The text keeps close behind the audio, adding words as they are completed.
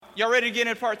Y'all ready to get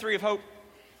into part 3 of Hope?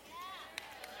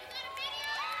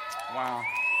 Wow.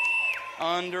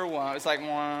 Underwhelmed. It's like,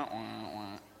 wah,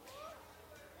 wah,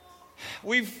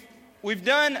 wah. We've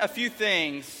done a few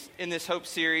things in this Hope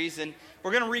series, and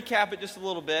we're going to recap it just a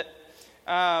little bit.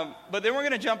 But then we're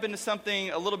going to jump into something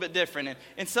a little bit different.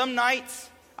 And some nights,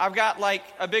 I've got like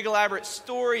a big elaborate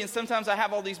story, and sometimes I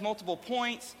have all these multiple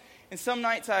points. And some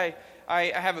nights I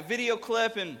have a video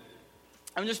clip, and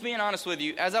I'm just being honest with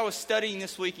you. As I was studying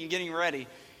this week and getting ready,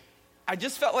 I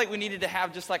just felt like we needed to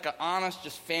have just like an honest,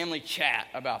 just family chat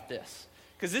about this.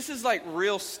 Because this is like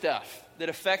real stuff that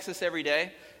affects us every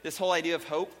day, this whole idea of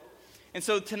hope. And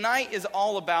so tonight is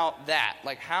all about that.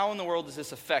 Like, how in the world does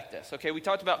this affect us? Okay, we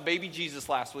talked about baby Jesus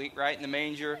last week, right? In the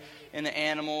manger and the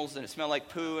animals, and it smelled like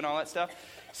poo and all that stuff.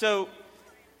 So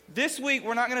this week,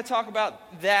 we're not going to talk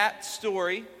about that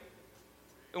story.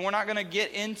 And we're not going to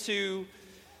get into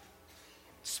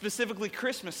specifically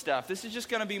Christmas stuff. This is just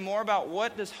going to be more about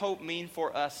what does hope mean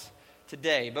for us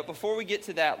today. But before we get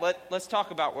to that, let's talk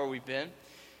about where we've been.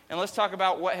 And let's talk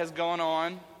about what has gone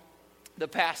on the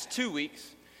past 2 weeks.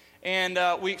 And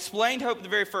we explained hope the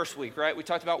very first week, right? We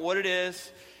talked about what it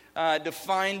is,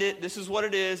 defined it. This is what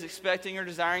it is, expecting or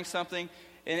desiring something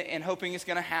and hoping it's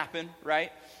going to happen,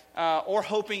 right? Or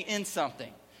hoping in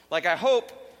something. Like, I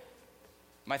hope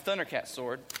my Thundercat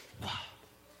sword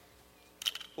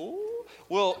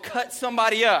will cut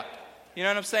somebody up. You know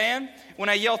what I'm saying? When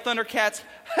I yell Thundercats,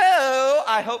 ho,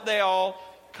 I hope they all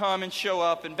come and show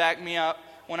up and back me up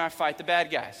when I fight the bad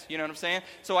guys. You know what I'm saying?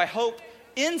 So I hope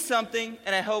in something,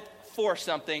 and I hope for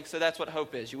something. So that's what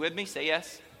hope is. You with me? Say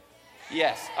yes.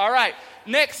 Yes. All right.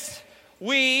 Next,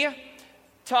 we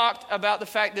talked about the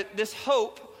fact that this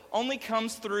hope only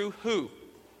comes through who?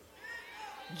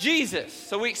 Jesus.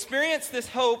 So we experience this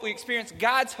hope, we experience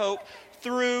God's hope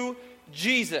through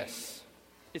Jesus.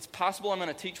 It's possible I'm going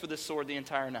to teach with this sword the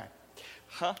entire night.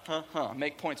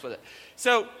 Make points with it.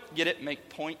 So, get it? Make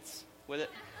points with it.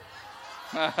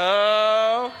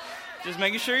 Oh, just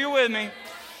making sure you're with me.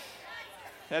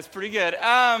 That's pretty good.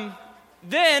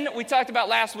 Then we talked about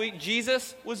last week,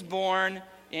 Jesus was born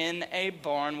in a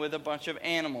barn with a bunch of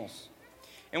animals.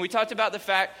 And we talked about the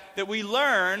fact that we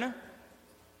learn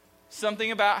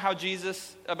something about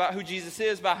who Jesus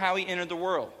is, about how he entered the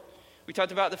world. We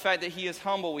talked about the fact that he is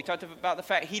humble. We talked about the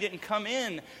fact he didn't come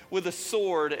in with a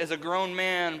sword as a grown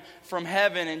man from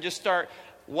heaven and just start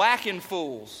whacking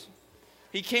fools.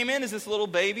 He came in as this little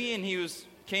baby, and he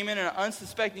came in an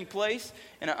unsuspecting place,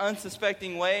 in an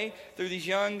unsuspecting way, through these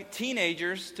young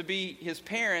teenagers to be his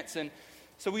parents. And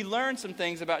so we learned some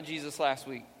things about Jesus last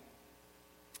week.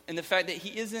 And the fact that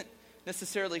he isn't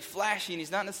necessarily flashy, and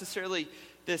he's not necessarily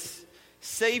this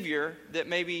savior that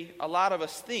maybe a lot of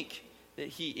us think that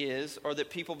he is, or that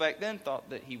people back then thought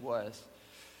that he was.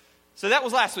 So that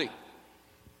was last week.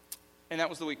 And that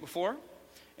was the week before.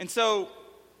 And so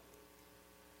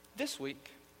this week,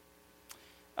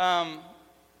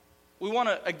 we want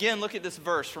to again look at this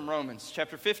verse from Romans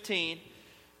chapter 15,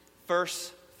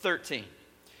 verse 13.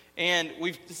 And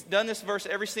we've done this verse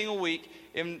every single week.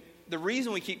 And the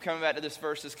reason we keep coming back to this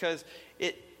verse is because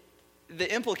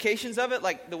the implications of it,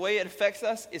 like the way it affects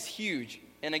us, is huge.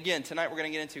 And again, tonight we're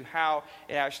going to get into how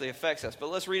it actually affects us. But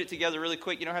let's read it together really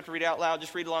quick. You don't have to read it out loud.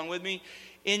 Just read along with me.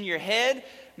 In your head,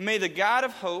 may the God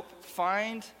of hope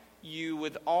find you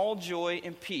with all joy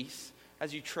and peace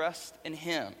as you trust in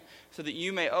him, so that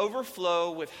you may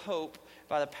overflow with hope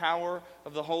by the power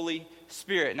of the Holy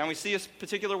Spirit. Now we see a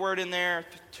particular word in there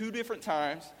 2 different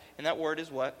times, and that word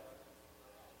is what?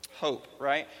 Hope,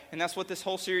 right? And that's what this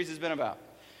whole series has been about.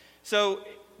 So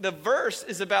the verse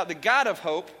is about the God of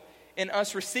hope and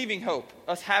us receiving hope,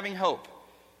 us having hope.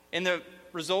 And the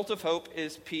result of hope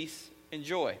is peace and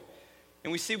joy.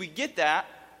 And we see we get that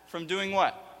from doing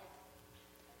what?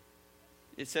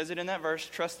 It says it in that verse,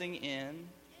 trusting in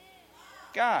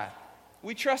God.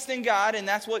 We trust in God, and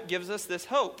that's what gives us this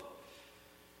hope.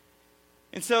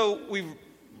 And so we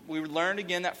learned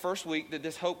again that first week that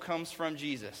this hope comes from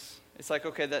Jesus. It's like,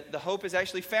 okay, that the hope is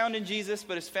actually found in Jesus,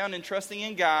 but it's found in trusting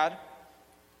in God.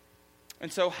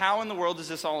 And so how in the world does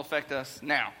this all affect us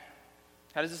now?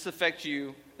 How does this affect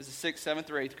you as a 6th,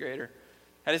 7th, or 8th grader?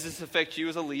 How does this affect you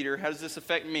as a leader? How does this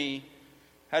affect me?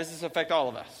 How does this affect all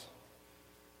of us?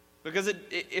 Because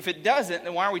if it doesn't,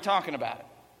 then why are we talking about it?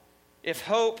 If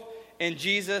hope in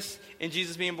Jesus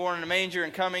being born in a manger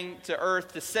and coming to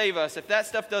earth to save us, if that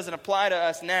stuff doesn't apply to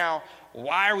us now,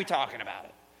 why are we talking about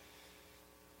it?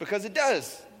 Because it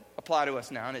does apply to us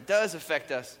now, and it does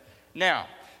affect us now.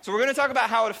 So we're going to talk about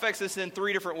how it affects us in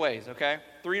 3 different ways, okay?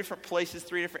 3 different places,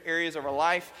 3 different areas of our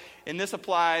life. And this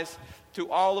applies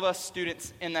to all of us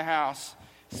students in the house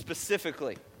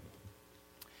specifically.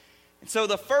 And so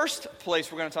the first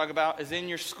place we're going to talk about is in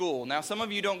your school. Now, some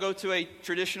of you don't go to a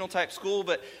traditional type school,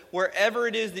 but wherever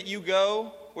it is that you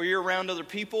go, where you're around other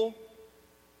people,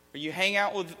 or you hang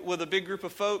out with a big group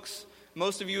of folks,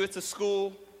 most of you it's a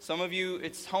school, some of you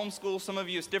it's homeschool, some of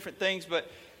you it's different things, but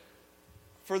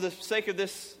for the sake of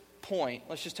this point,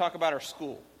 let's just talk about our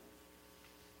school.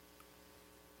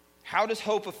 How does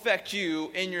hope affect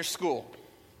you in your school?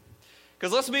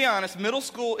 Because let's be honest, middle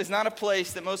school is not a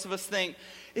place that most of us think,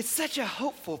 it's such a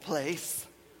hopeful place.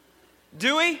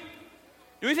 Do we?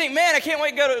 Do we think, man, I can't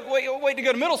wait to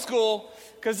go to middle school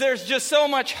because there's just so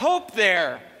much hope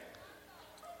there?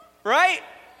 Right?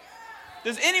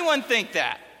 Does anyone think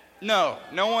that? No,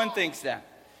 no one thinks that.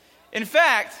 In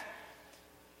fact,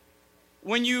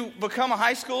 when you become a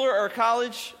high schooler or a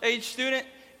college-age student,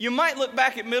 you might look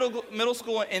back at middle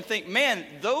school and think, man,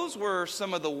 those were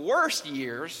some of the worst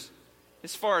years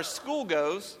as far as school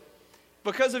goes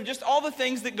because of just all the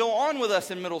things that go on with us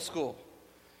in middle school.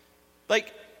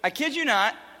 Like, I kid you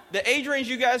not, the age range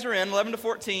you guys are in, 11 to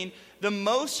 14, the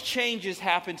most changes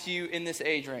happen to you in this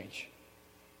age range.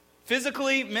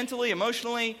 Physically, mentally,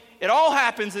 emotionally, it all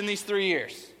happens in these 3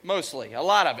 years, mostly, a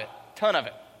lot of it, ton of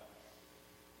it.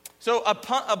 So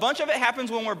a bunch of it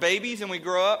happens when we're babies and we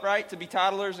grow up, right, to be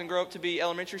toddlers and grow up to be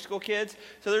elementary school kids.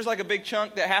 So there's like a big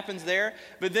chunk that happens there.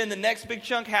 But then the next big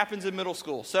chunk happens in middle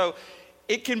school. So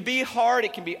it can be hard,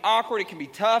 it can be awkward, it can be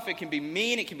tough, it can be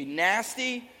mean, it can be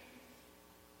nasty.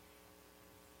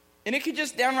 And it can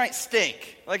just downright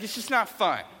stink. Like it's just not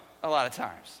fun a lot of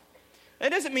times.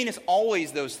 That doesn't mean it's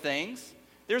always those things.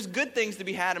 There's good things to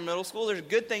be had in middle school. There's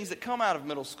good things that come out of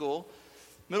middle school.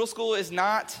 Middle school is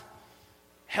not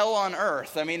hell on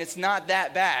earth. I mean, it's not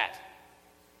that bad.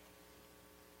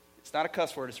 It's not a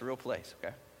cuss word. It's a real place,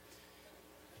 okay?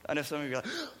 I know some of you are like,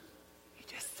 you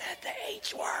just said the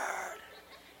H word.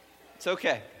 It's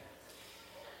okay.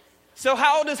 So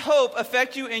how does hope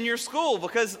affect you in your school?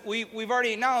 Because we've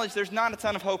already acknowledged there's not a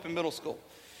ton of hope in middle school.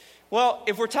 Well,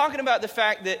 if we're talking about the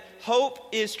fact that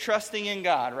hope is trusting in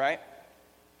God, right?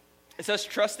 It's us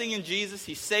trusting in Jesus.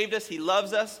 He saved us. He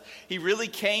loves us. He really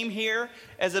came here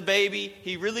as a baby.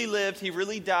 He really lived. He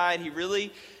really died. He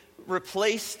really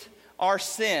replaced our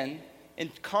sin and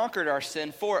conquered our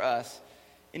sin for us.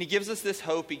 And he gives us this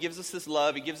hope. He gives us this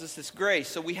love. He gives us this grace.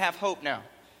 So we have hope now.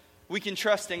 We can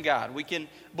trust in God. We can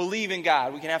believe in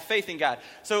God. We can have faith in God.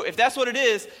 So if that's what it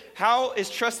is, how is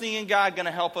trusting in God going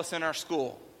to help us in our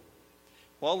school?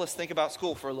 Well, let's think about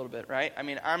school for a little bit, right? I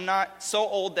mean, I'm not so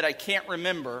old that I can't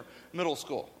remember middle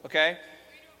school, okay?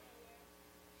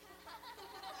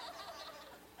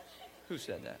 Who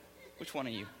said that? Which one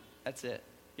of you? That's it.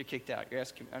 You're kicked out. You're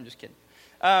asking. I'm just kidding.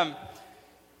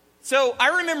 So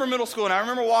I remember middle school, and I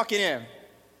remember walking in.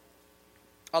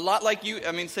 A lot like you.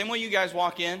 I mean, same way you guys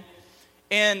walk in.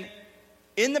 And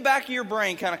in the back of your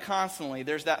brain, kind of constantly,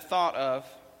 there's that thought of,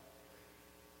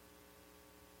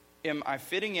 am I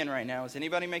fitting in right now? Is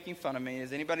anybody making fun of me?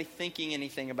 Is anybody thinking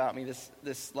anything about me?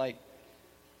 This like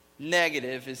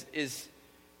negative. Is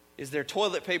there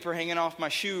toilet paper hanging off my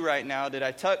shoe right now? Did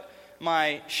I tuck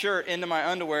my shirt into my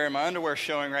underwear and my underwear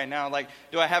showing right now? Like,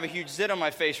 do I have a huge zit on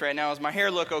my face right now? Does my hair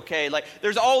look okay? Like,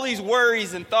 there's all these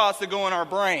worries and thoughts that go in our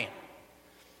brain.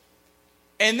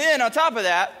 And then on top of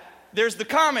that, there's the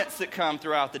comments that come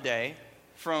throughout the day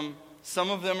from some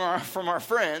of them are from our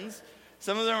friends.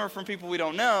 Some of them are from people we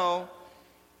don't know.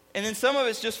 And then some of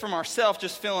it's just from ourselves,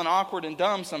 just feeling awkward and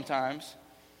dumb sometimes.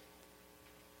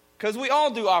 Because we all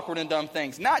do awkward and dumb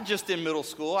things, not just in middle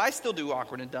school. I still do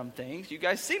awkward and dumb things. You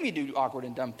guys see me do awkward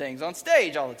and dumb things on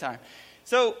stage all the time.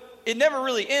 So it never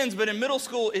really ends, but in middle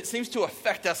school, it seems to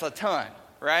affect us a ton,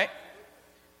 right?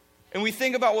 And we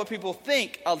think about what people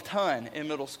think a ton in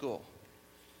middle school.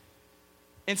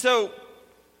 And so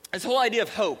this whole idea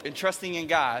of hope and trusting in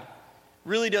God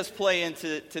really does play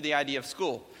into the idea of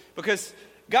school. Because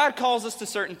God calls us to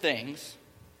certain things,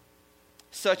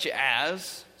 such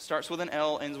as, starts with an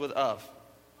L, ends with of.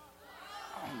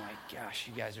 Oh my gosh,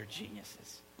 you guys are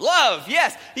geniuses. Love,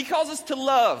 yes. He calls us to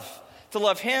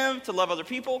love him, to love other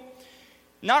people.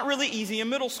 Not really easy in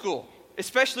middle school,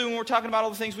 especially when we're talking about all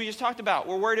the things we just talked about.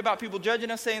 We're worried about people judging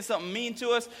us, saying something mean to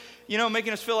us,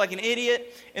 making us feel like an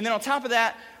idiot. And then on top of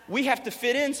that, we have to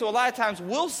fit in, so a lot of times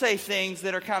we'll say things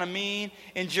that are kind of mean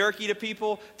and jerky to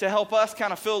people to help us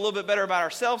kind of feel a little bit better about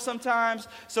ourselves sometimes.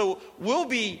 So we'll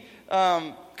be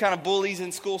kind of bullies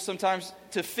in school sometimes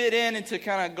to fit in and to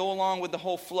kind of go along with the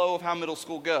whole flow of how middle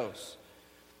school goes.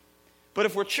 But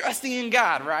if we're trusting in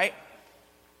God, right,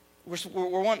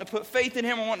 we're wanting to put faith in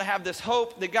him, we're wanting to have this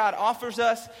hope that God offers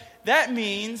us, that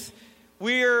means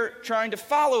we're trying to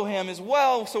follow him as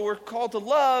well, so we're called to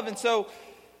love, and so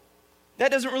that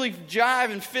doesn't really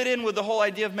jive and fit in with the whole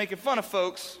idea of making fun of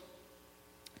folks,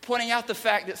 pointing out the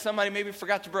fact that somebody maybe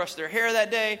forgot to brush their hair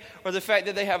that day, or the fact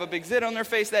that they have a big zit on their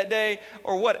face that day,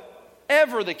 or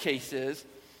whatever the case is,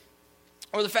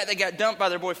 or the fact they got dumped by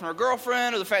their boyfriend or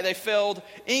girlfriend, or the fact they failed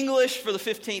English for the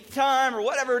 15th time, or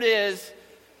whatever it is.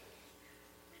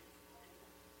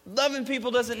 Loving people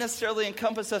doesn't necessarily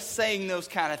encompass us saying those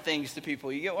kind of things to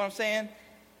people. You get what I'm saying?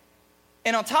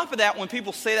 And on top of that, when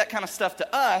people say that kind of stuff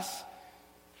to us,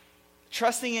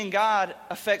 trusting in God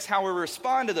affects how we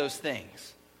respond to those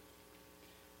things.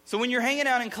 So when you're hanging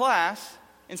out in class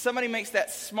and somebody makes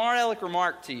that smart aleck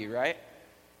remark to you, right?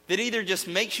 That either just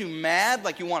makes you mad,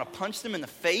 like you want to punch them in the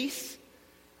face,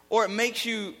 or it makes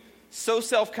you so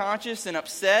self-conscious and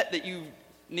upset that you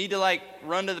need to like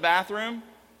run to the bathroom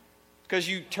because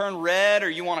you turn red or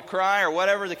you want to cry or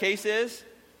whatever the case is.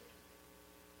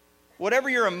 Whatever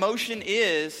your emotion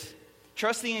is,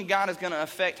 trusting in God is going to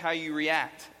affect how you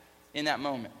react in that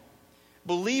moment.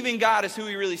 Believing God is who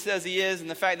He really says He is, and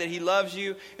the fact that He loves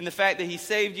you, and the fact that He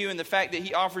saved you, and the fact that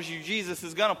He offers you Jesus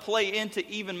is going to play into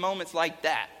even moments like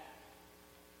that.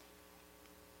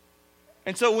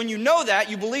 And so when you know that,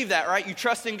 you believe that, right? You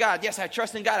trust in God. Yes, I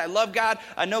trust in God. I love God.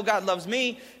 I know God loves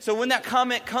me. So when that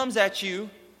comment comes at you,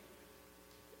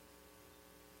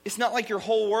 it's not like your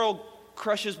whole world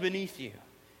crushes beneath you.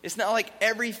 It's not like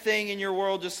everything in your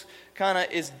world just kind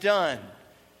of is done.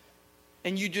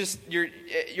 And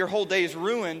your whole day is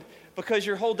ruined, because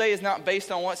your whole day is not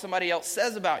based on what somebody else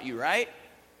says about you, right?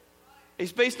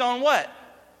 It's based on what?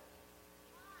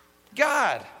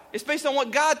 God. It's based on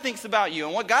what God thinks about you.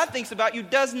 And what God thinks about you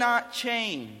does not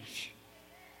change.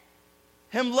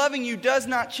 Him loving you does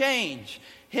not change.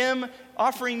 Him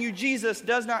offering you Jesus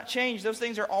does not change. Those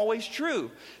things are always true.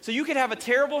 So you could have a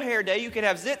terrible hair day. You could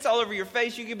have zits all over your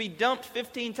face. You could be dumped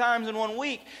 15 times in 1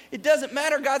 week. It doesn't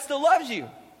matter. God still loves you.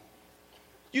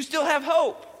 You still have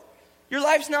hope. Your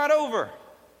life's not over.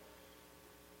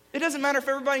 It doesn't matter if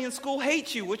everybody in school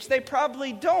hates you, which they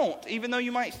probably don't, even though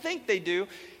you might think they do.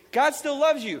 God still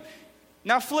loves you.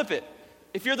 Now flip it.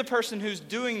 If you're the person who's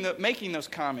making those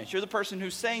comments, you're the person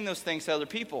who's saying those things to other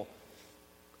people,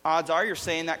 odds are you're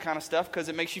saying that kind of stuff because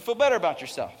it makes you feel better about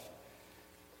yourself.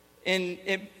 And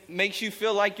it makes you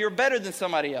feel like you're better than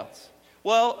somebody else.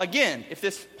 Well, again, if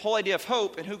this whole idea of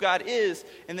hope and who God is,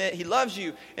 and that He loves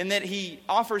you, and that He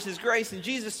offers His grace and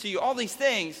Jesus to you, all these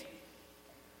things,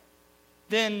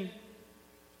 then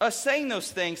us saying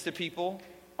those things to people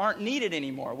aren't needed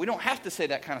anymore. We don't have to say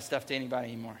that kind of stuff to anybody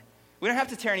anymore. We don't have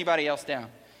to tear anybody else down,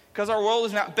 because our world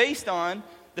is not based on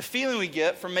the feeling we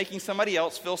get from making somebody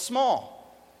else feel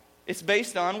small. It's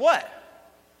based on what?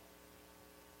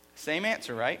 Same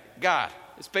answer, right? God.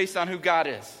 It's based on who God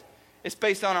is. It's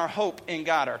based on our hope in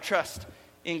God, our trust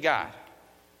in God.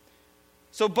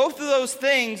 So both of those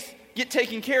things get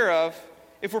taken care of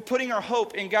if we're putting our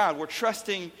hope in God. We're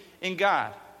trusting in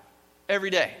God every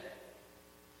day.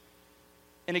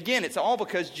 And again, it's all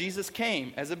because Jesus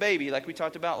came as a baby, like we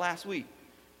talked about last week.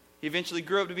 He eventually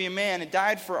grew up to be a man and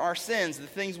died for our sins, the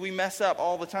things we mess up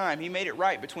all the time. He made it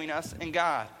right between us and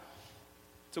God.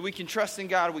 So we can trust in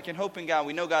God, we can hope in God.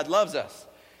 We know God loves us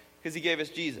because He gave us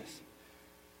Jesus.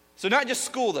 So not just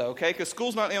school, though, okay? Because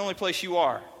school's not the only place you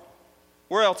are.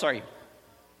 Where else are you?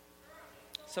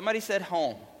 Somebody said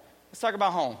home. Let's talk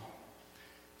about home.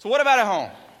 So what about at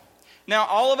home? Now,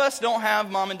 all of us don't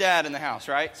have mom and dad in the house,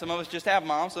 right? Some of us just have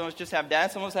mom. Some of us just have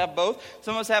dad. Some of us have both.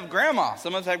 Some of us have grandma.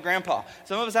 Some of us have grandpa.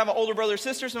 Some of us have an older brother or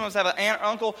sister. Some of us have an aunt or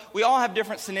uncle. We all have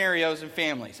different scenarios and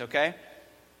families, okay?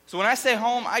 So when I say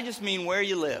home, I just mean where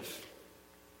you live.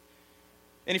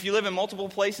 And if you live in multiple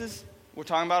places, we're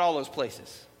talking about all those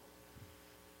places.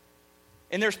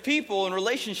 And there's people and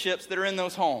relationships that are in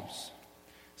those homes.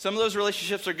 Some of those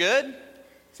relationships are good.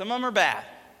 Some of them are bad.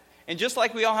 And just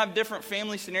like we all have different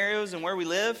family scenarios and where we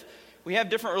live, we have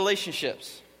different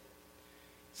relationships.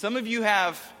 Some of you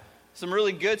have some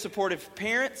really good, supportive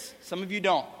parents. Some of you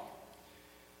don't.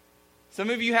 Some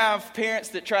of you have parents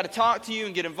that try to talk to you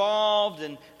and get involved,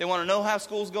 and they want to know how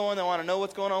school's going. They want to know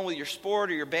what's going on with your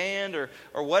sport or your band or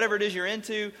whatever it is you're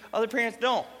into. Other parents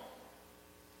don't.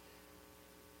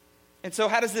 And so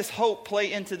how does this hope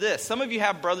play into this? Some of you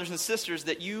have brothers and sisters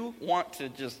that you want to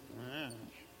just...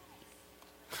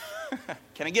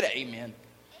 Can I get an amen?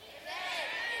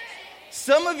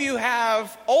 Some of you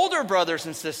have older brothers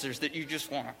and sisters that you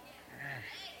just want to...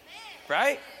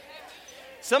 Right?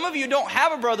 Some of you don't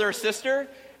have a brother or sister,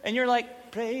 and you're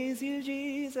like, praise you,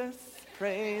 Jesus.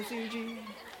 Praise you, Jesus.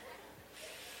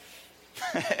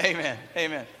 Amen.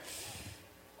 Amen.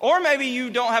 Or maybe you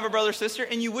don't have a brother or sister,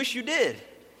 and you wish you did.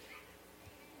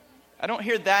 I don't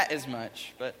hear that as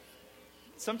much, but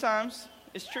sometimes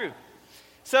it's true.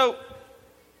 So,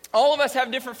 all of us have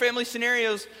different family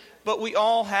scenarios, but we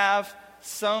all have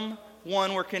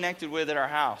someone we're connected with at our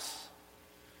house.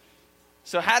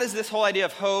 So how does this whole idea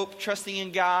of hope, trusting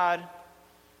in God,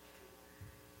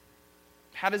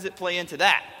 how does it play into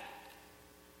that?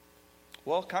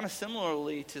 Well, kind of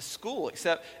similarly to school,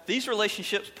 except these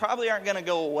relationships probably aren't going to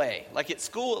go away. Like at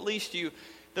school, at least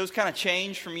those kind of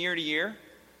change from year to year.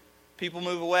 People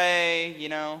move away,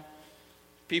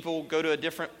 people go to a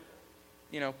different,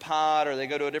 pod, or they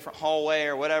go to a different hallway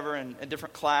or whatever, in a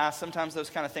different class. Sometimes those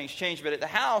kind of things change. But at the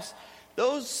house,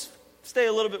 those stay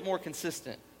a little bit more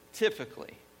consistent,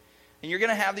 typically. And you're going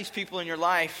to have these people in your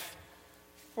life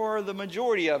for the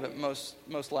majority of it, most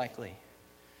likely.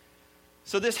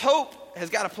 So this hope has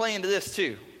got to play into this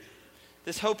too.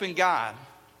 This hope in God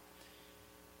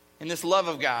and this love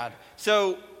of God.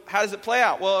 So how does it play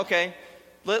out? Well, okay,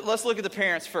 let's look at the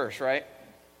parents first, right?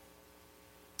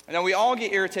 Now we all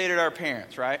get irritated at our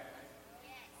parents, right?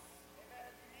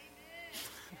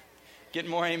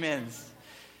 Getting more amens.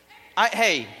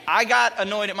 I got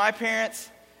annoyed at my parents,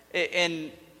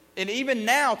 and even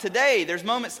now, today, there's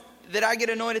moments that I get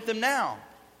annoyed at them now,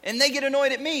 and they get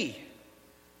annoyed at me.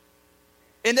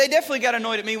 And they definitely got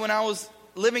annoyed at me when I was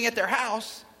living at their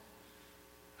house.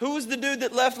 Who was the dude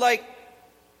that left,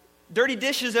 dirty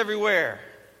dishes everywhere?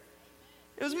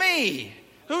 It was me.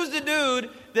 Who's the dude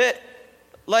that,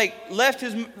 left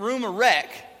his room a wreck,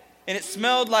 and it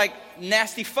smelled like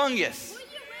nasty fungus?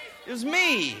 It was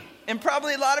me, and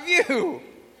probably a lot of you. Were you raised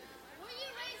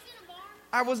in a barn?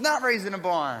 I was not raised in a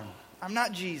barn. I'm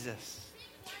not Jesus.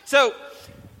 So,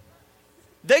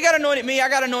 they got annoyed at me, I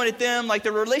got annoyed at them.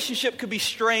 The relationship could be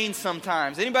strained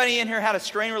sometimes. Anybody in here had a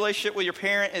strained relationship with your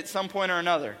parent at some point or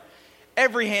another?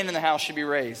 Every hand in the house should be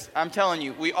raised. I'm telling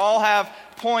you, we all have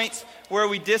points where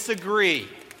we disagree.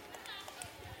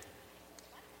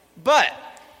 But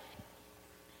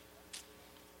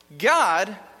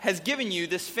God has given you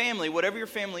this family, whatever your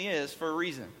family is, for a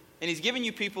reason. And He's given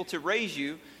you people to raise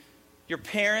you, your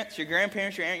parents, your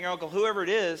grandparents, your aunt, your uncle, whoever it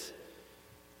is,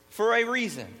 for a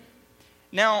reason.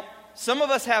 Now, some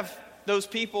of us have those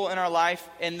people in our life,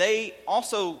 and they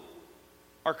also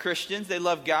are Christians. They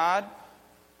love God.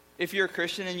 If you're a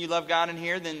Christian and you love God in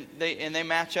here, then they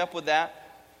match up with that.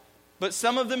 But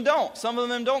some of them don't. Some of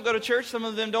them don't go to church. Some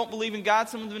of them don't believe in God.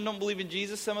 Some of them don't believe in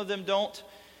Jesus. Some of them don't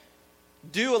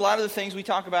do a lot of the things we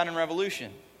talk about in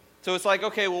Revolution. So it's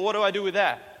okay, well, what do I do with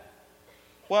that?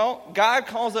 Well, God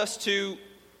calls us to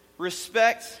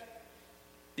respect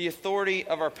the authority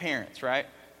of our parents, right?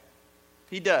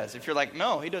 He does. If you're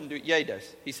no, He doesn't do it. Yeah, He does.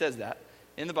 He says that.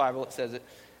 In the Bible, it says it.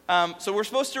 So we're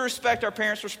supposed to respect our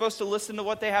parents. We're supposed to listen to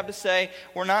what they have to say.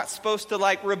 We're not supposed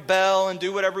to rebel and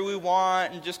do whatever we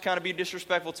want and just kind of be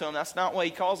disrespectful to them. That's not what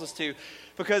He calls us to.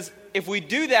 Because if we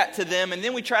do that to them and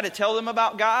then we try to tell them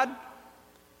about God,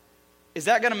 is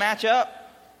that going to match up?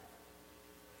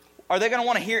 Are they going to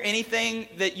want to hear anything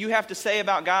that you have to say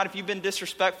about God if you've been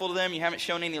disrespectful to them, you haven't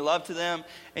shown any love to them,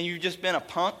 and you've just been a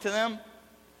punk to them?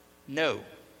 No.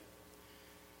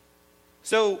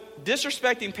 So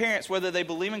disrespecting parents, whether they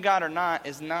believe in God or not,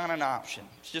 is not an option.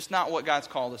 It's just not what God's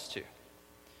called us to.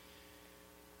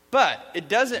 But it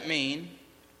doesn't mean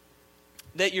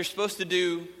that you're supposed to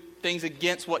do things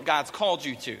against what God's called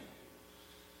you to.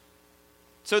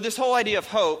 So this whole idea of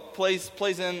hope plays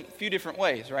in a few different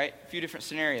ways, right? A few different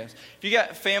scenarios. If you got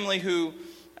a family who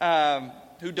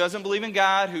doesn't believe in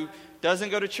God, who doesn't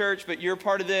go to church, but you're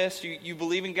part of this, you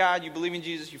believe in God, you believe in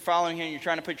Jesus, you're following Him, you're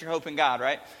trying to put your hope in God,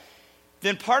 right?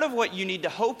 Then part of what you need to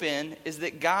hope in is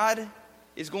that God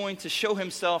is going to show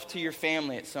Himself to your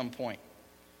family at some point.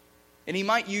 And He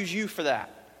might use you for that.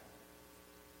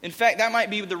 In fact, that might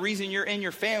be the reason you're in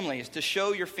your family, is to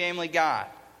show your family God.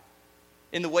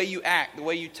 In the way you act, the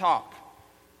way you talk,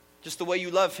 just the way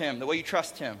you love Him, the way you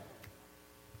trust Him.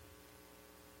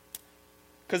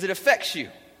 Because it affects you.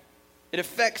 It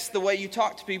affects the way you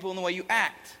talk to people and the way you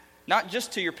act. Not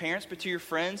just to your parents, but to your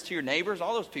friends, to your neighbors,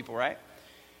 all those people, right?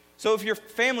 So if your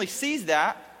family sees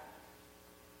that,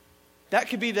 that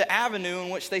could be the avenue in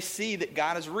which they see that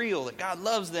God is real, that God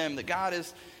loves them, that God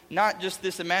is not just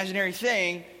this imaginary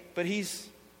thing, but He's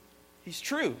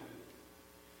true.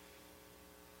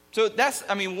 So that's,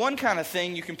 one kind of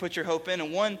thing you can put your hope in,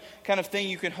 and one kind of thing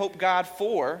you can hope God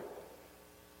for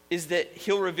is that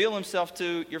He'll reveal Himself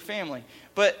to your family.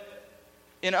 But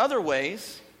in other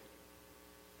ways,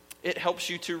 it helps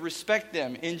you to respect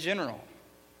them in general.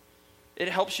 It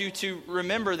helps you to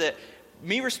remember that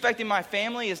me respecting my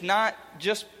family is not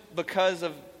just because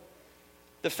of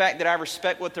the fact that I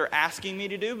respect what they're asking me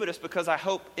to do, but it's because I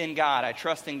hope in God, I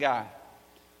trust in God.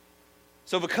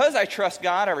 So because I trust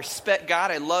God, I respect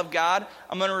God, I love God,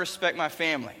 I'm going to respect my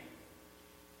family.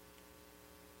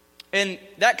 And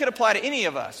that could apply to any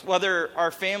of us, whether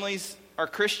our families are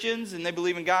Christians and they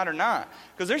believe in God or not.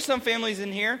 Because there's some families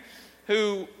in here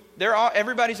who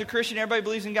everybody's a Christian, everybody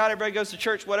believes in God, everybody goes to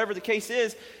church, whatever the case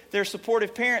is, they're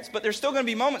supportive parents, but there's still going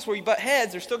to be moments where you butt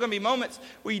heads, there's still going to be moments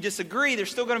where you disagree,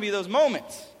 there's still going to be those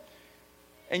moments.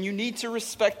 And you need to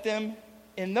respect them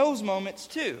in those moments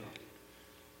too.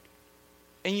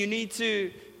 And you need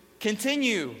to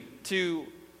continue to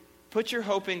put your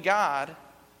hope in God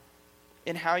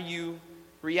in how you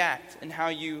react and how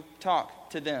you talk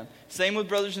to them. Same with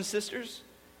brothers and sisters.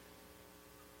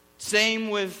 Same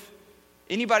with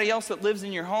anybody else that lives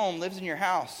in your home, lives in your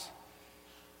house.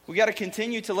 We got to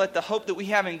continue to let the hope that we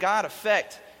have in God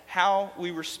affect how we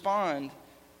respond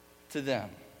to them.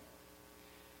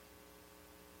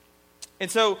 And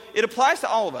so it applies to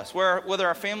all of us, whether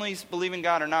our families believe in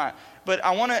God or not. But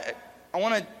I want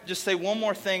to just say one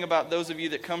more thing about those of you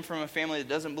that come from a family that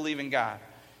doesn't believe in God.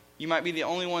 You might be the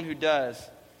only one who does.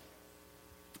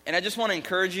 And I just want to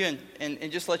encourage you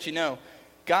and just let you know,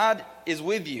 God is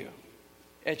with you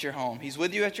at your home. He's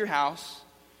with you at your house.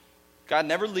 God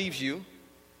never leaves you.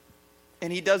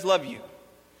 And He does love you.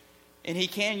 And He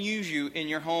can use you in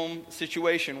your home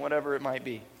situation, whatever it might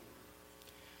be.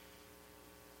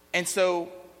 And so,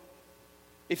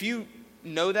 if you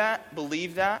know that,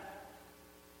 believe that,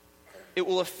 it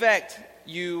will affect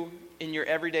you in your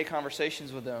everyday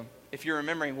conversations with them. If you're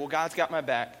remembering, well, God's got my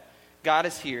back. God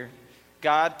is here.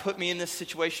 God put me in this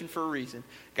situation for a reason.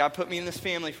 God put me in this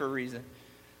family for a reason.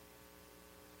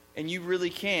 And you really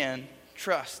can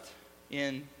trust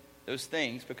in those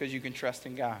things because you can trust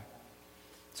in God.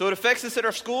 So it affects us at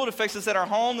our school. It affects us at our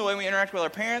home, the way we interact with our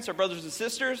parents, our brothers and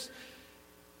sisters.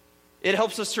 It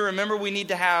helps us to remember we need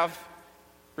to have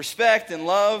respect and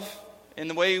love in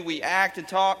the way we act and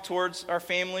talk towards our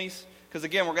families. Because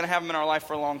again, we're going to have them in our life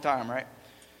for a long time, right?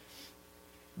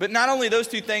 But not only those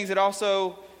two things, it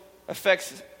also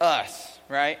affects us,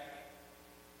 right?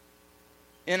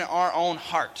 In our own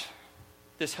heart,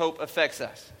 this hope affects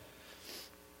us.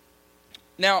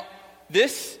 Now,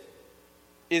 this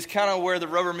is kind of where the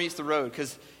rubber meets the road,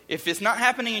 because if it's not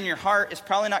happening in your heart, it's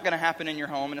probably not going to happen in your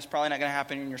home, and it's probably not going to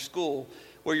happen in your school,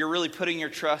 where you're really putting your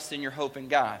trust and your hope in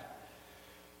God.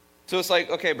 So it's like,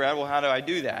 okay, Brad, well, how do I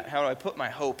do that? How do I put my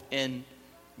hope in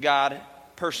God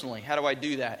personally? How do I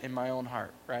do that in my own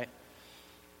heart, right?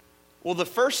 Well, the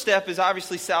first step is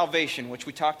obviously salvation, which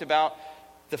we talked about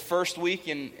the first week,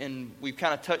 and we've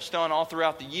kind of touched on all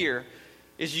throughout the year,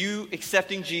 is you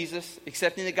accepting Jesus,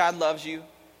 accepting that God loves you,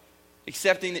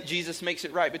 accepting that Jesus makes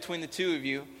it right between the two of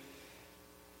you,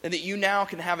 and that you now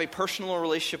can have a personal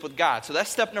relationship with God. So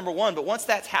that's step number one. But once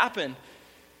that's happened,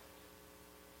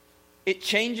 it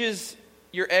changes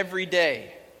your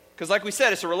everyday. Because like we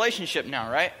said, it's a relationship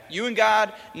now, right? You and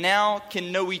God now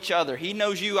can know each other. He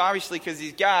knows you, obviously, because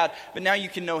He's God, but now you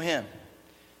can know Him.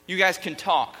 You guys can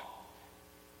talk.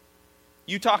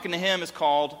 You talking to Him is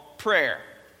called prayer.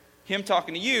 Him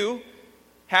talking to you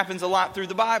happens a lot through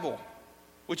the Bible,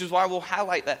 which is why we'll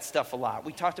highlight that stuff a lot.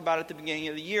 We talked about it at the beginning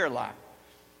of the year a lot.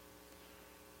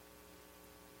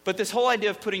 But this whole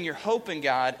idea of putting your hope in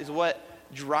God is what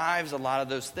drives a lot of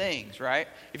those things, right?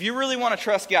 If you really want to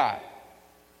trust God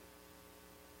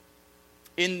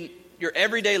in your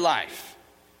everyday life,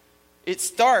 it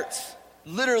starts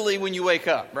literally when you wake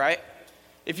up, right?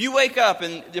 If you wake up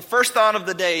and the first thought of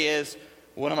the day is,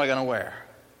 what am I going to wear?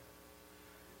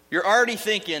 You're already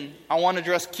thinking, I want to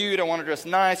dress cute, I want to dress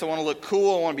nice, I want to look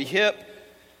cool, I want to be hip,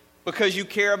 because you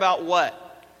care about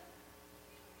what?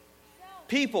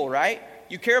 People, right?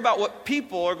 You care about what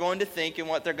people are going to think and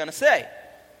what they're going to say.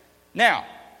 Now,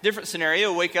 different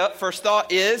scenario, wake up, first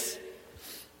thought is,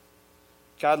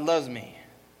 God loves me.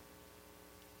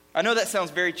 I know that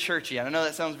sounds very churchy. I know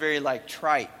that sounds very like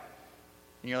trite.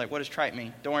 And you're like, what does trite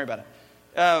mean? Don't worry about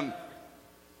it.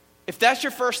 If that's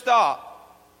your first thought,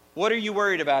 what are you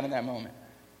worried about in that moment?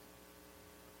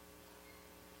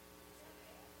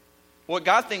 What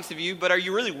God thinks of you, but are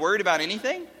you really worried about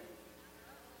anything?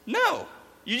 No.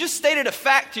 You just stated a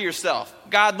fact to yourself.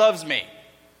 God loves me.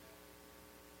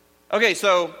 Okay,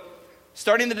 so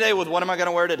starting the day with what am I going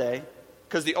to wear today?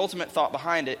 Because the ultimate thought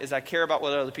behind it is I care about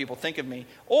what other people think of me.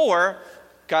 Or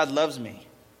God loves me.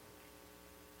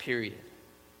 Period.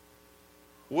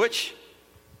 Which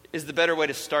is the better way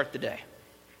to start the day?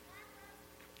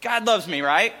 God loves me,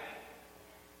 right?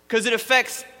 Because it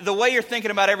affects the way you're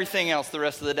thinking about everything else the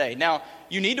rest of the day. Now,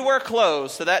 you need to wear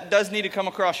clothes, so that does need to come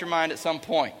across your mind at some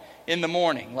point in the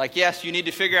morning. Like, yes, you need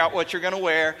to figure out what you're going to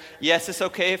wear. Yes, it's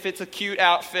okay if it's a cute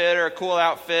outfit or a cool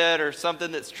outfit or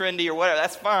something that's trendy or whatever.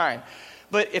 That's fine.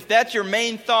 But if that's your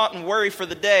main thought and worry for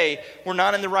the day, we're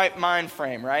not in the right mind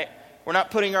frame, right? We're not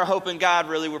putting our hope in God,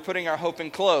 really. We're putting our hope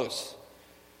in clothes.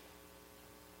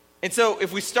 And so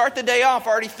if we start the day off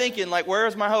already thinking, like, where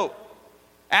is my hope?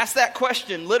 Ask that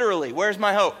question, literally, where's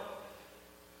my hope?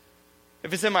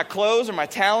 If it's in my clothes or my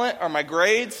talent or my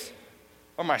grades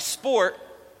or my sport,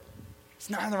 it's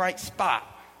not in the right spot.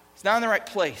 It's not in the right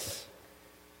place.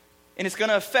 And it's going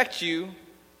to affect you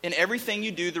in everything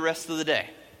you do the rest of the day.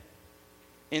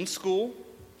 In school,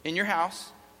 in your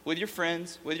house, with your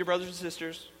friends, with your brothers and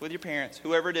sisters, with your parents,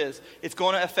 whoever it is, it's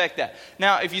going to affect that.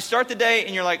 Now, if you start the day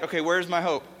and you're like, okay, where's my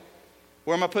hope?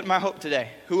 Where am I putting my hope today?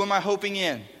 Who am I hoping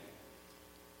in?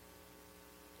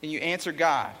 And you answer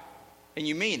God, and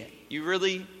you mean it. You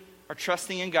really are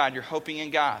trusting in God. You're hoping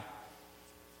in God.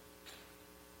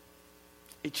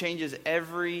 It changes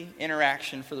every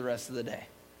interaction for the rest of the day.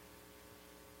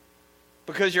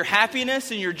 Because your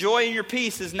happiness and your joy and your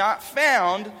peace is not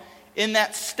found in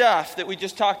that stuff that we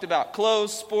just talked about.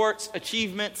 Clothes, sports,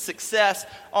 achievement, success,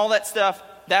 all that stuff.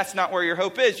 That's not where your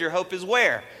hope is. Your hope is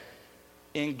where?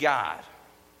 In God.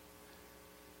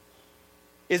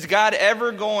 Is God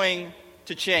ever going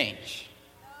to change?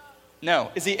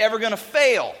 No. Is he ever going to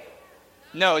fail?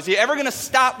 No. Is he ever going to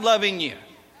stop loving you?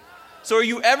 So are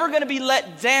you ever going to be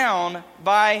let down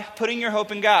by putting your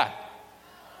hope in God?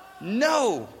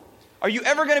 No. Are you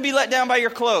ever going to be let down by your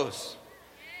clothes?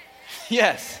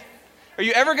 Yes. Are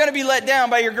you ever going to be let down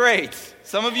by your grades?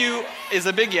 Some of you is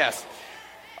a big yes.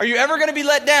 Are you ever going to be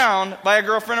let down by a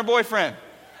girlfriend or boyfriend?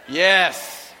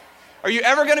 Yes. Are you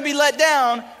ever going to be let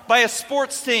down by a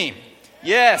sports team?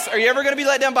 Yes. Are you ever going to be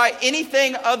let down by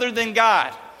anything other than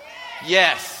God?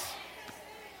 Yes.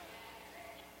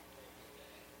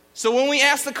 So when we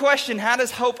ask the question, how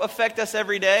does hope affect us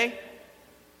every day?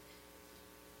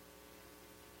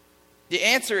 The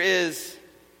answer is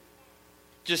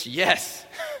just yes.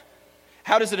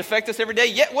 How does it affect us every day?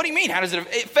 Yeah, what do you mean? How does it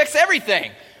affects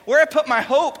everything? Where I put my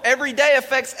hope every day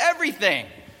affects everything.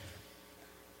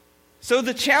 So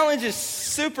the challenge is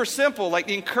super simple. Like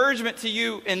the encouragement to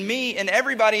you and me and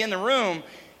everybody in the room,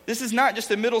 this is not just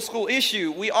a middle school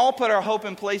issue. We all put our hope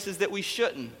in places that we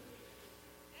shouldn't.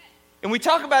 And we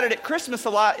talk about it at Christmas a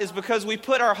lot is because we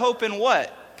put our hope in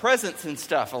what? Presents and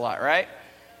stuff a lot, right?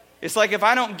 It's like if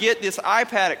I don't get this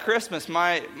iPad at Christmas,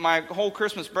 my whole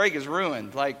Christmas break is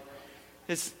ruined. Like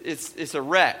it's a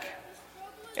wreck.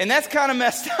 And that's kind of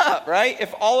messed up, right?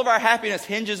 If all of our happiness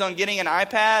hinges on getting an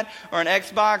iPad or an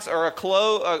Xbox or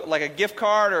a like a gift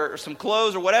card or some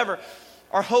clothes or whatever,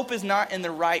 our hope is not in the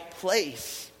right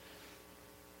place.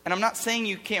 And I'm not saying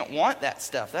you can't want that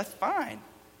stuff. That's fine.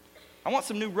 I want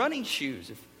some new running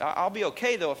shoes. I'll be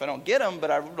okay, though, if I don't get them, but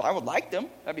I would like them.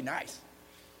 That'd be nice.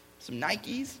 Some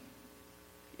Nikes.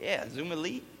 Yeah, Zoom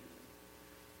Elite.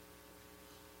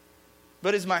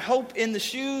 But is my hope in the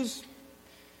shoes?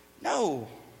 No.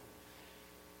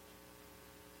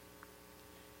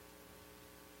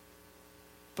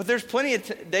 But there's plenty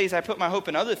of days I put my hope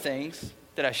in other things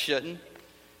that I shouldn't.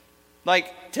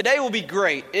 Like, today will be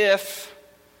great if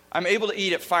I'm able to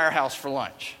eat at Firehouse for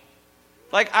lunch.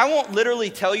 Like, I won't literally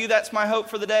tell you that's my hope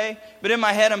for the day, but in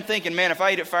my head I'm thinking, man, if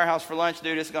I eat at Firehouse for lunch,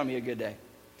 dude, it's going to be a good day.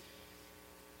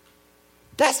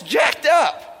 That's jacked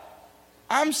up.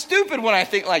 I'm stupid when I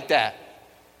think like that.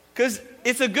 Because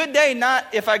it's a good day not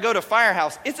if I go to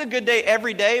Firehouse. It's a good day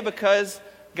every day because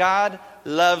God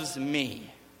loves me.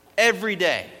 Every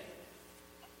day.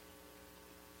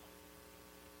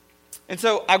 And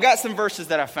so I've got some verses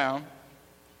that I found.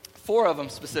 4 of them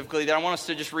specifically that I want us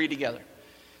to just read together.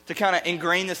 To kind of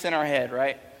ingrain this in our head,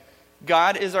 right?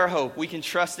 God is our hope. We can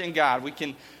trust in God. We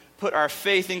can put our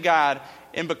faith in God.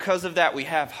 And because of that, we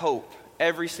have hope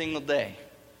every single day.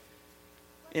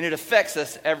 And it affects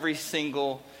us every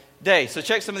single day. So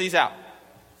check some of these out.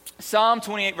 Psalm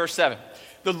 28, verse 7.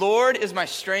 The Lord is my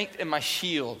strength and my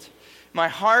shield. My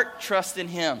heart trusts in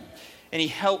him, and he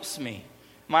helps me.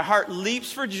 My heart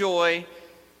leaps for joy,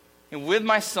 and with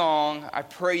my song, I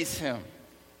praise him.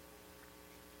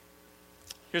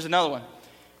 Here's another one.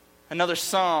 Another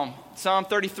psalm. Psalm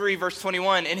 33, verse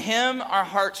 21. In him our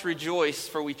hearts rejoice,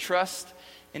 for we trust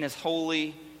in his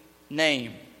holy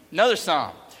name. Another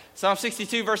psalm. Psalm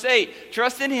 62, verse 8.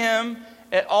 Trust in him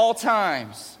at all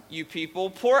times, you people.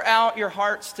 Pour out your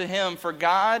hearts to him, for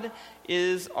God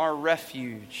is our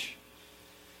refuge.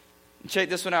 And check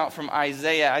this one out from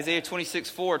Isaiah. Isaiah 26,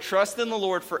 4. Trust in the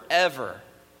Lord forever.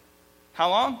 How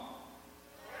long?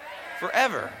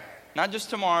 Forever. Not just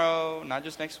tomorrow, not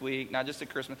just next week, not just at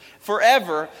Christmas.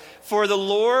 Forever. For the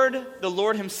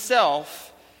Lord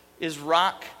himself is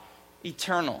rock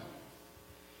eternal.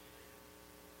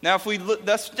 Now, if we look,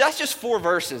 that's just 4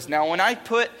 verses. Now, when I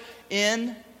put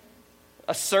in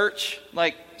a search,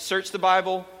 like search the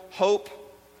Bible, hope.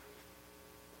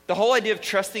 The whole idea of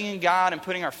trusting in God and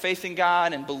putting our faith in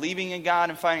God and believing in God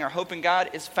and finding our hope in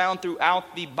God is found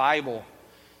throughout the Bible.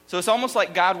 So it's almost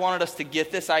like God wanted us to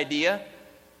get this idea.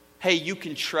 Hey, you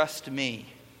can trust me.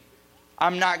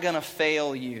 I'm not going to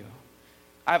fail you.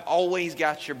 I've always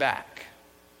got your back.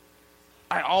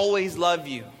 I always love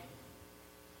you.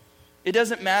 It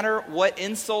doesn't matter what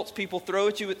insults people throw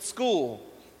at you at school.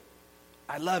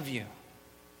 I love you.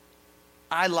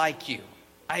 I like you.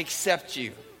 I accept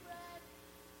you.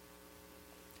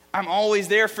 I'm always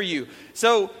there for you.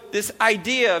 So this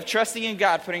idea of trusting in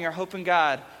God, putting our hope in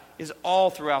God, is all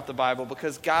throughout the Bible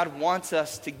because God wants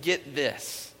us to get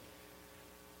this.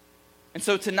 And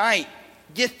so tonight,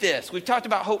 get this. We've talked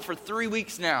about hope for 3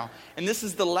 weeks now, and this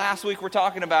is the last week we're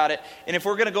talking about it. And if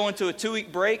we're going to go into a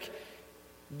 2-week break,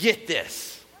 get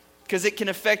this. Because it can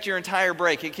affect your entire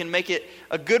break. It can make it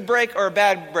a good break or a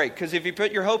bad break. Because if you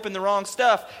put your hope in the wrong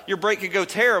stuff, your break could go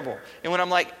terrible. And when I'm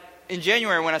like, in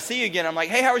January, when I see you again, I'm like,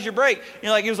 hey, how was your break? And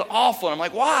you're like, it was awful. And I'm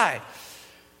like, why?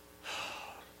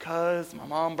 Because my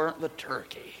mom burnt the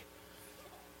turkey.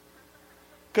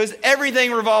 Because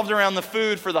everything revolved around the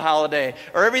food for the holiday,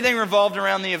 or everything revolved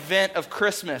around the event of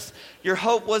Christmas. Your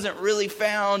hope wasn't really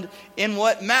found in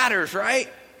what matters, right?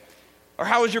 Or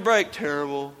how was your break?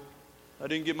 Terrible. I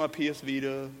didn't get my PS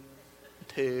Vita. I'm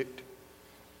ticked.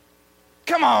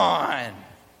 Come on.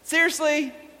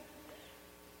 Seriously?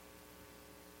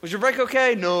 Was your break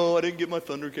okay? No, I didn't get my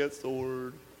Thundercat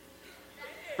sword.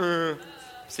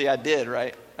 See, I did,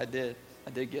 right? I did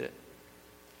get it.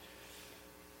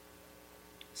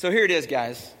 So here it is,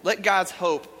 guys. Let God's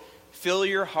hope fill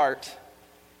your heart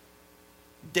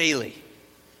daily.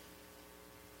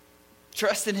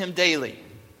 Trust in Him daily.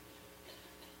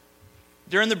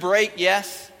 During the break,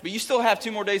 yes, but you still have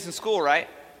 2 more days in school, right?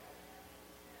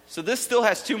 So this still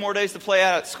has 2 more days to play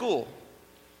out at school.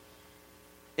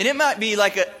 And it might be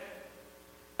like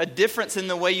a difference in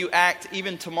the way you act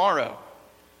even tomorrow.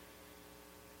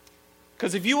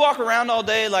 Because if you walk around all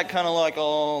day kind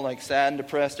of sad and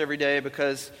depressed every day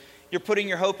because you're putting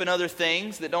your hope in other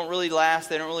things that don't really last,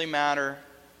 they don't really matter,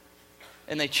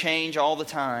 and they change all the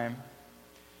time,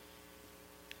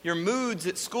 your moods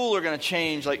at school are going to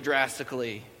change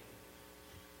drastically.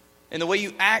 And the way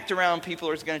you act around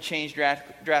people is going to change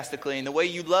drastically. And the way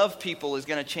you love people is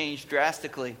going to change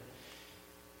drastically.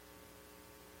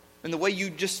 And the way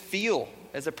you just feel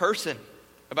as a person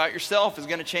about yourself is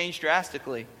going to change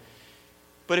drastically.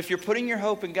 But if you're putting your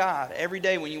hope in God every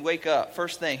day when you wake up,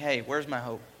 first thing, hey, where's my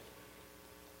hope?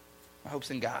 My hope's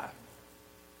in God.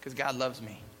 Because God loves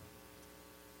me.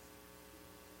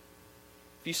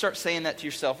 If you start saying that to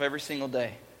yourself every single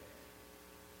day,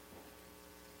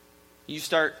 you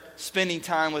start spending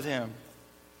time with Him,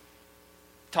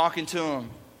 talking to Him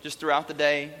just throughout the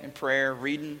day in prayer,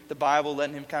 reading the Bible,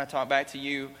 letting Him kind of talk back to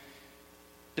you,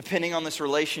 depending on this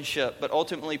relationship, but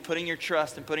ultimately putting your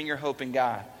trust and putting your hope in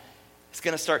God. It's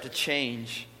going to start to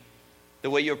change the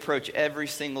way you approach every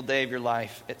single day of your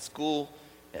life, at school,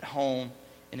 at home,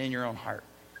 and in your own heart.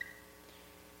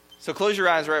 So close your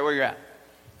eyes right where you're at.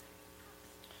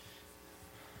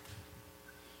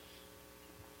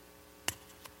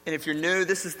 And if you're new,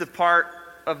 this is the part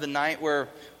of the night where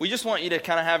we just want you to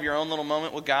kind of have your own little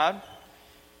moment with God.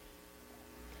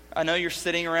 I know you're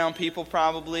sitting around people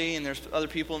probably, and there's other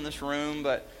people in this room,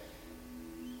 but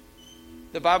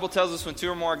the Bible tells us when 2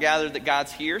 or more are gathered that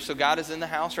God's here. So God is in the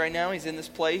house right now. He's in this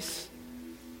place.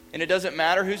 And it doesn't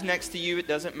matter who's next to you. It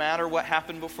doesn't matter what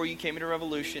happened before you came into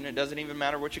Revolution. It doesn't even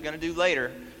matter what you're going to do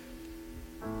later.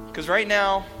 Because right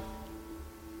now,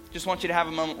 just want you to have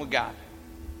a moment with God.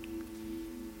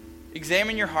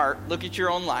 Examine your heart, look at your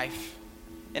own life,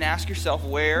 and ask yourself,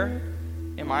 where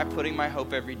am I putting my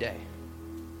hope every day?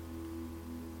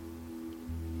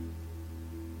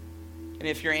 And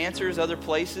if your answer is other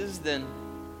places, then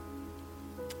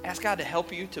ask God to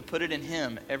help you to put it in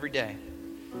Him every day.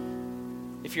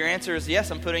 If your answer is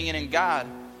yes, I'm putting it in God,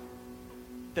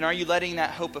 then are you letting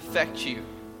that hope affect you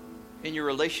in your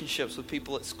relationships with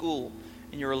people at school,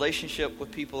 in your relationship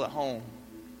with people at home?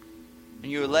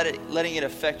 And you're letting it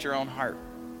affect your own heart.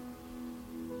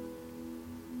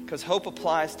 Because hope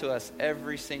applies to us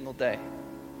every single day.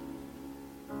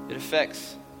 It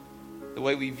affects the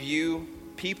way we view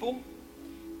people.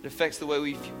 It affects the way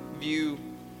we view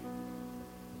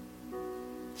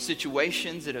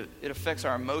situations. It affects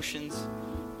our emotions.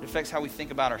 It affects how we think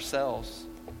about ourselves.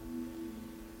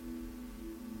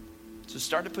 So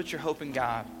start to put your hope in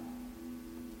God.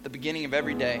 At the beginning of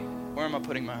every day, where am I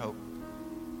putting my hope?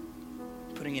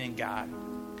 Putting it in God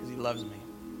because He loves me.